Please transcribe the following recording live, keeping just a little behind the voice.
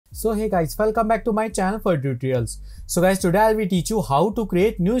So hey guys, welcome back to my channel for tutorials. So guys, today I will teach you how to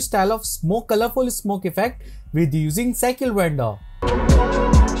create new style of colorful smoke effect with using cycle render.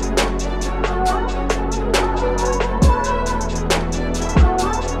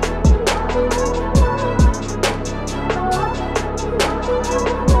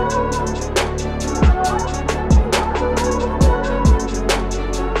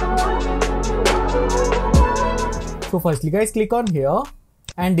 So firstly guys, click on here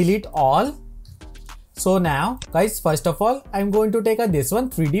and delete all. So now guys, first of all I'm going to take this one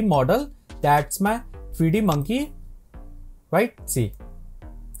 3D model. That's my 3D monkey, right? See,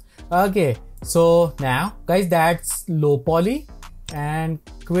 okay, so now guys, that's low poly and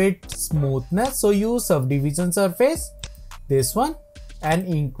create smoothness. So use subdivision surface, this one, and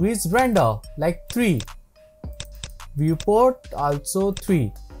increase render like 3, viewport also 3,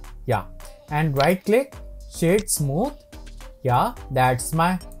 yeah, and right click, shade smooth, yeah, that's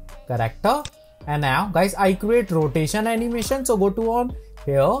my character. And now guys, I create rotation animation. So go to on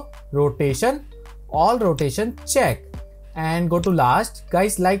here, rotation, all rotation check, and go to last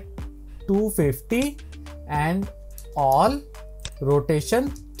guys like 250 and all rotation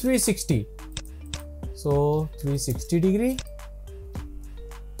 360. So 360 degree,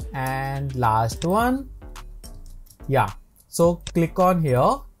 and last one, yeah. So click on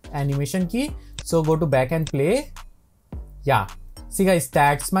here, animation key. So go to back and play. Yeah, see guys,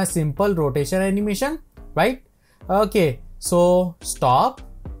 that's my simple rotation animation, right? Okay, so stop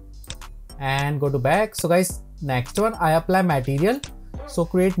and go to back. So guys, next one, I apply material. So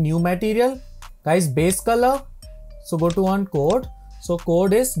create new material, guys, base color. So go to on code. So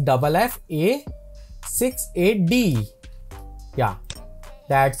code is FFA68D. Yeah,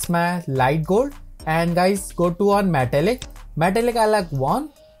 that's my light gold. And guys, go to on metallic. Metallic I like 1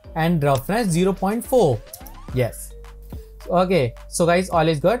 and roughness 0.4. Yes. Okay, so guys, all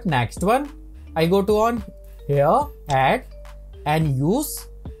is good. Next one, I go to on here, add, and use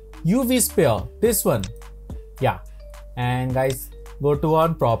UV sphere, this one, yeah. And guys, go to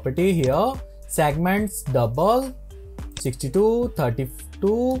on property here, segments double 62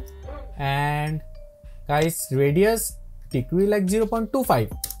 32, and guys, radius decrease like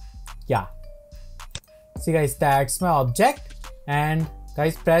 0.25, yeah. See guys, that's my object. And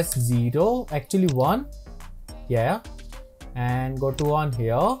guys, press 0, actually 1, yeah, and go to on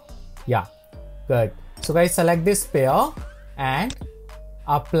here, yeah, good. So guys, select this pair and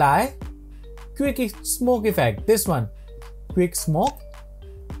apply quick smoke effect, this one, quick smoke,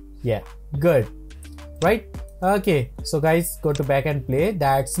 yeah, good, right? Okay, so guys, go to back and play.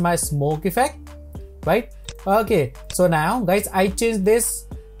 That's my smoke effect, right? Okay, so now guys, I change this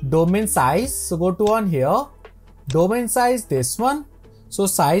domain size. So go to on here, domain size, this one. So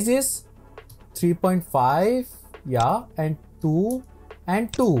size is 3.5, yeah, and 2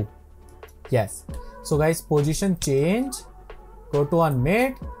 and 2, yes. So guys, position change, go to on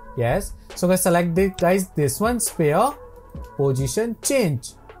mid, yes. So guys, select the guys, this one, sphere, position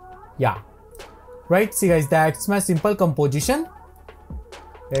change, yeah, right? See guys, that's my simple composition.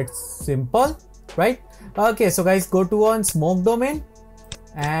 It's simple, right? Okay, so guys, go to on smoke domain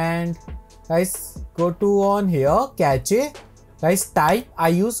and guys, go to on here, cache, guys, type, I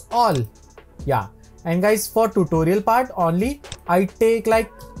use all, yeah. And guys, for tutorial part only, I take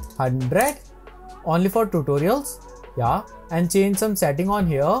like 100 only for tutorials, yeah. And change some setting on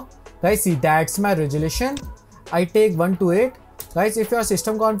here, guys. See, that's my resolution. I take 128. Guys, if your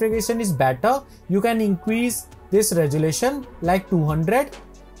system configuration is better, you can increase this resolution like 200,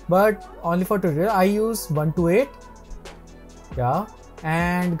 but only for tutorial I use 128, yeah.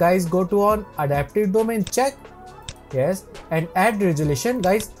 And guys, go to on adaptive domain, check, yes, and add resolution,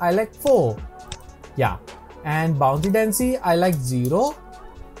 guys, I like 4, yeah. And boundary density I like 0,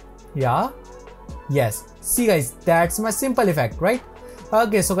 yeah, yes. See guys, that's my simple effect, right?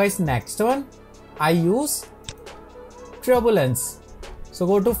 Okay, so guys, next one, I use turbulence. So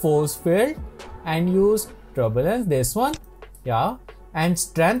go to force field and use turbulence, this one, yeah. And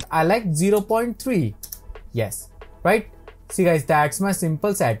strength I like 0.3, yes, right? See guys, that's my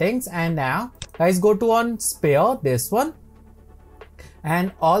simple settings. And now guys, go to on sphere, this one,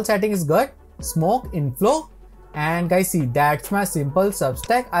 and all setting is good, smoke inflow. And guys, see, that's my simple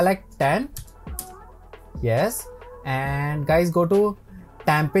substack, I like 10, yes. And guys, go to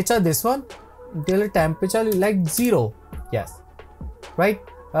temperature, this one, until temperature like 0, yes, right?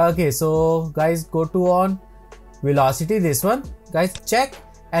 Okay, so guys, go to on velocity, this one, guys, check,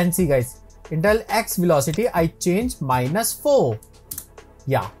 and see guys, until x velocity I change -4,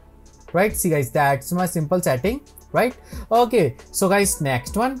 yeah, right? See guys, that's my simple setting, right? Okay, so guys,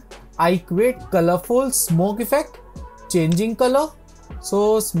 next one, I create colorful smoke effect, changing color,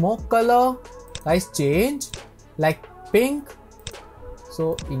 So smoke color, guys, change like pink.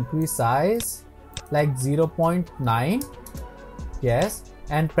 So increase size like 0.9. Yes,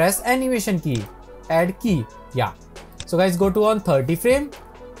 and press animation key, add key. Yeah. So guys, go to on 30 frame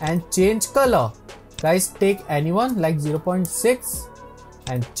and change color. Guys, take anyone like 0.6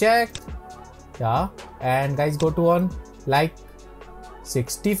 and check. Yeah, and guys, go to on like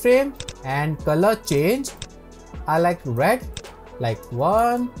 60 frame and color change. I like red like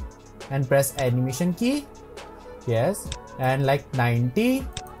 1 and press animation key. Yes, and like 90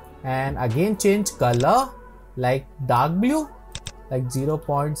 and again change color like dark blue like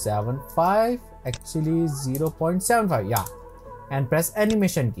 0.75, actually 0.75. Yeah, and press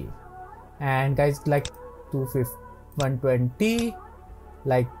animation key. And guys, like 120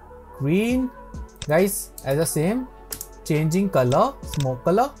 like green. Guys, as the same, changing color, smoke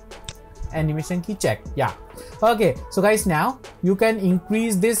color, animation key, check. Yeah. Okay, so guys, now you can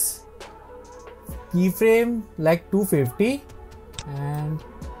increase this keyframe like 250 and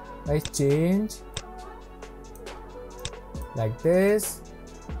guys change like this.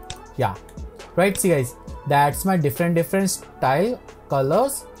 Yeah, right. See guys, that's my different style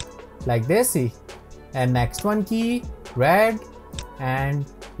colors like this. See, and next one key red and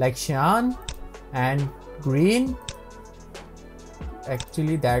like cyan and green.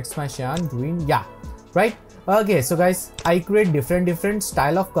 Actually, that's my cyan green. Yeah, right. Okay, so guys, I create different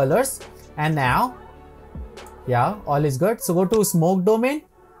style of colors, and now, yeah, all is good. So go to smoke domain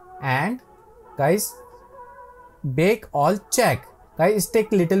and guys, bake all, check. Guys, it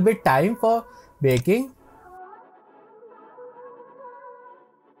take little bit time for baking.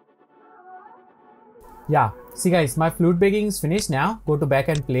 Yeah, see guys, my flute baking is finished now. Go to back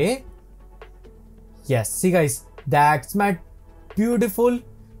and play. Yes, see guys, that's my beautiful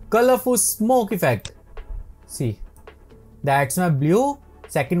colorful smoke effect. See, that's my blue,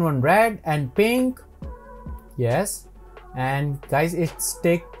 second one red and pink. Yes, and guys, it's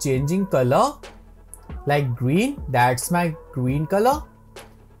take changing color like green. That's my green color,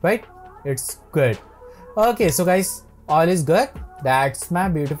 right? It's good. Okay, so guys, all is good. That's my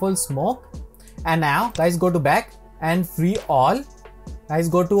beautiful smoke. And now guys, go to back and free all. Guys,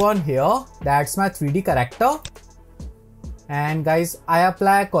 go to on here. That's my 3D character. And guys, I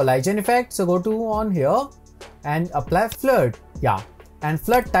apply collision effect. So go to on here and apply flood. Yeah, and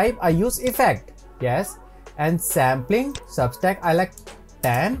flood type I use effect. Yes, and sampling substack I like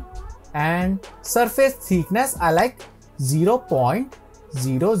 10 and surface thickness I like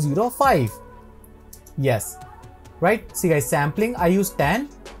 0.005. Yes, right. See guys, sampling I use 10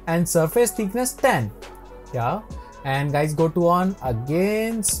 and surface thickness 10. Yeah, and guys, go to on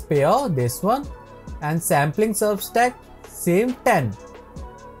again spare this one and sampling substack same 10.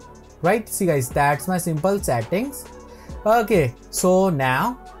 Right. See guys, that's my simple settings. Okay, so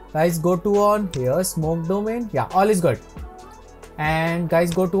now guys, go to on here smoke domain. Yeah, all is good. And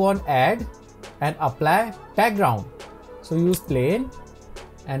guys, go to on add and apply background. So use plane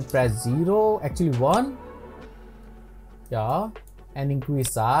and press 0, actually 1. Yeah, and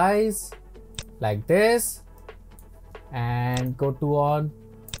increase size like this and go to on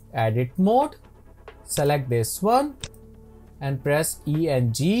edit mode, select this one and press E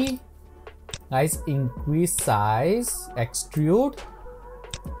and G. Guys, increase size, extrude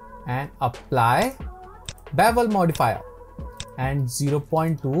and apply bevel modifier and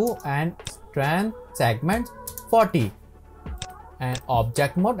 0.2 and strength segment 40 and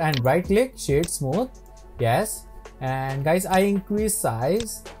object mode and right click shade smooth. Yes, and guys, I increase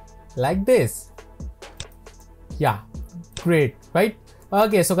size like this. Yeah, great, right?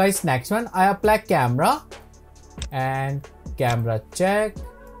 Okay, so guys, next one I apply camera and camera check.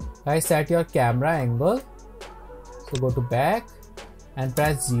 Guys, set your camera angle. So go to back and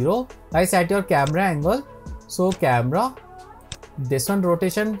press 0. Guys, set your camera angle. So camera, this one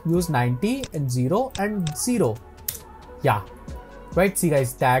rotation use 90 and 0 and 0. Yeah, right. See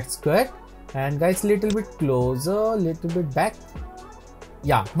guys, that's good. And guys, little bit closer, little bit back.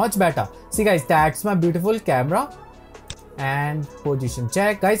 Yeah, much better. See guys, that's my beautiful camera. And position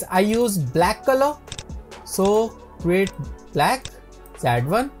check. Guys, I use black color. So create black,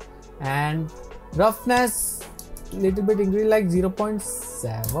 Z1 and roughness little bit increase like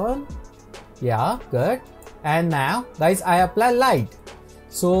 0.7. Yeah, good. And now guys, I apply light.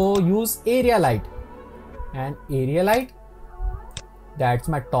 So use area light and area light. That's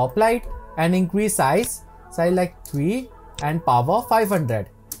my top light and increase size like 3 and power 500.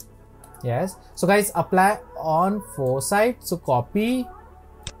 Yes, so guys, apply on 4 sides. So copy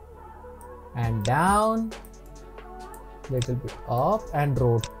and down, little bit up and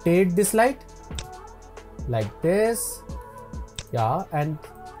rotate this light like this. Yeah, and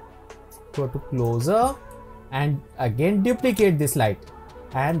go to closer and again duplicate this light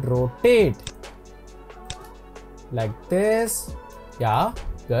and rotate like this. Yeah,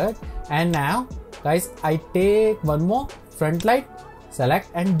 good. And now guys, I take one more front light, select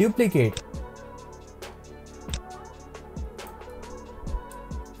and duplicate.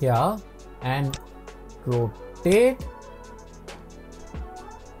 Yeah, and rotate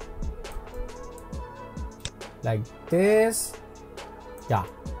like this. Yeah,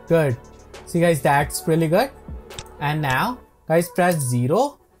 good. See guys, that's really good. And now guys, press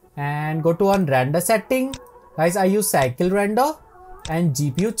 0 and go to on render setting. Guys, I use cycle render and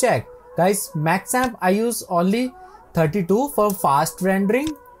GPU check. Guys, max amp I use only 32 for fast rendering.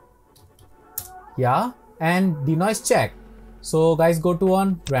 Yeah, and denoise check. So guys, go to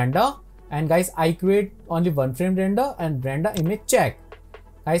on render and guys, I create only one frame render and render image check.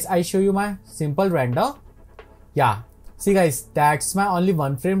 Guys, I show you my simple render. Yeah, see guys, that's my only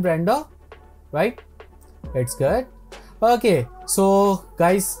one frame render, right? It's good. Okay, so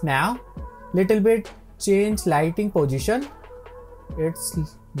guys, now little bit change lighting position. It's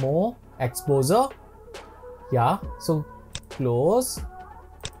more exposure. Yeah, so close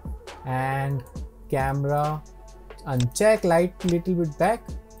and camera uncheck, light little bit back,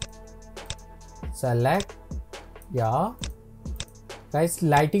 select. Yeah guys,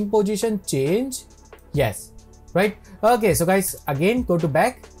 lighting position change. Yes, right. Okay, so guys, again go to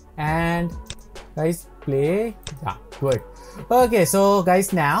back and guys play. Yeah, good. Okay, so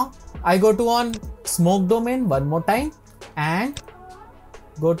guys, now I go to on smoke domain one more time and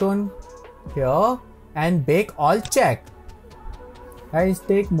go to on here and bake all check. Guys,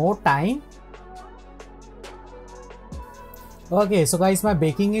 take more time. Okay, so guys, my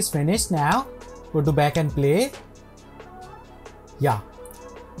baking is finished now. Go to back and play. Yeah,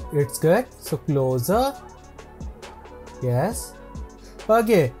 it's good. So closer. Yes.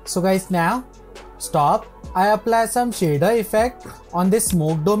 Okay, so guys, now stop. I apply some shader effect on this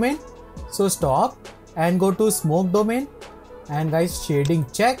smoke domain. So stop and go to smoke domain and guys, shading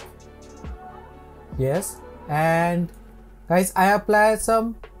check. Yes, and guys, I apply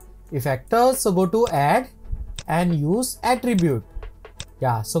some effectors. So go to add and use attribute.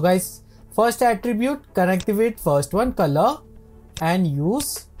 Yeah, so guys, first attribute, connect with first one, color, and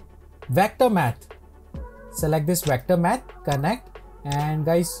use vector math. Select this vector math, connect, and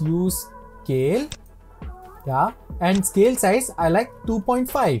guys, use scale. Yeah, and scale size I like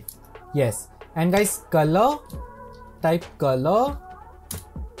 2.5. Yes, and guys, color, type color.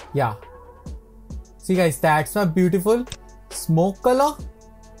 Yeah, see guys, that's my beautiful smoke color.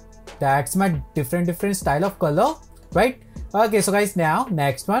 That's my different style of color, right? Okay, so guys, now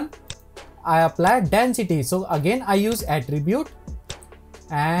next one, I apply density. So again, I use attribute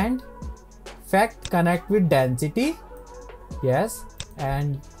and effect, connect with density. Yes,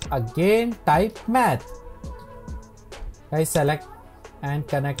 and again type math. Guys, select and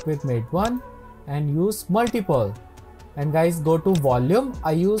connect with mid one and use multiple. And guys, go to volume.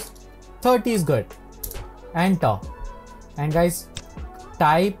 I use 30 is good. Enter. And guys,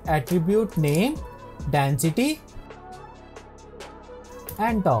 type attribute name, density,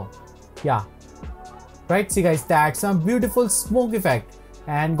 enter. Yeah, right. See guys, that's some beautiful smoke effect.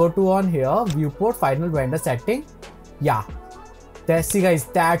 And go to on here, viewport, final render setting. Yeah, there, see guys,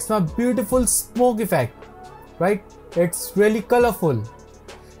 that's my beautiful smoke effect, right? It's really colorful.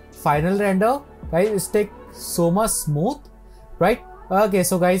 Final render, guys, it's take so much smooth, right? Okay,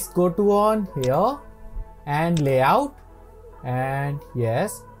 so guys, go to on here and layout, and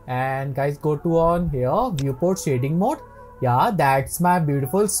yes, and guys, go to on here, viewport shading mode. Yeah, that's my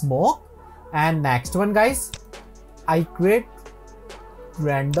beautiful smoke. And next one, guys, I create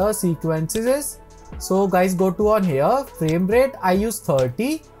render sequences. So guys, go to on here, frame rate I use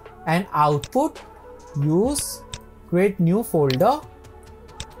 30, and output use create new folder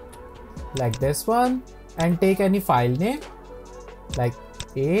like this one, and take any file name like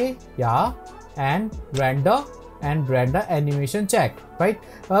A. Yeah, and render animation check, right?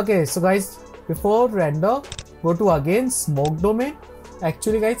 Okay, so guys, before render, go to again smoke domain.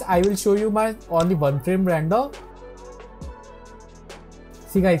 Actually guys, I will show you my only one frame render.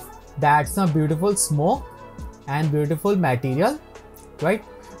 See guys, that's a beautiful smoke and beautiful material, right?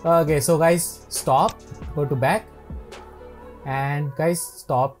 Okay, so guys, stop, go to back, and guys,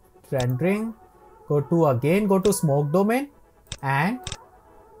 stop rendering, go to smoke domain, and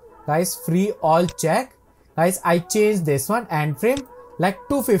guys, free all check. Guys, I change this one end frame like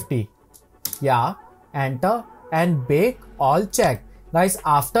 250. Yeah, enter, and bake all check. Guys,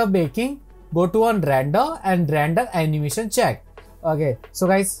 after baking, go to on render and render animation check. Okay, so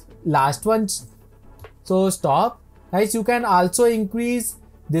guys, last one, so stop Guys, you can also increase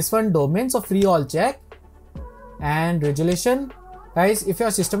this one domain, so free all check. And resolution, guys, if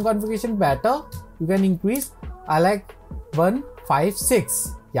your system configuration better, you can increase. I like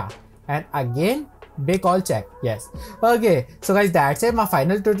 156. Yeah, and again bake all check. Yes. Okay, so guys, that's it. My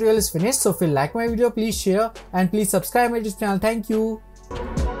final tutorial is finished. So if you like my video, please share and please subscribe my YouTube channel. Thank you.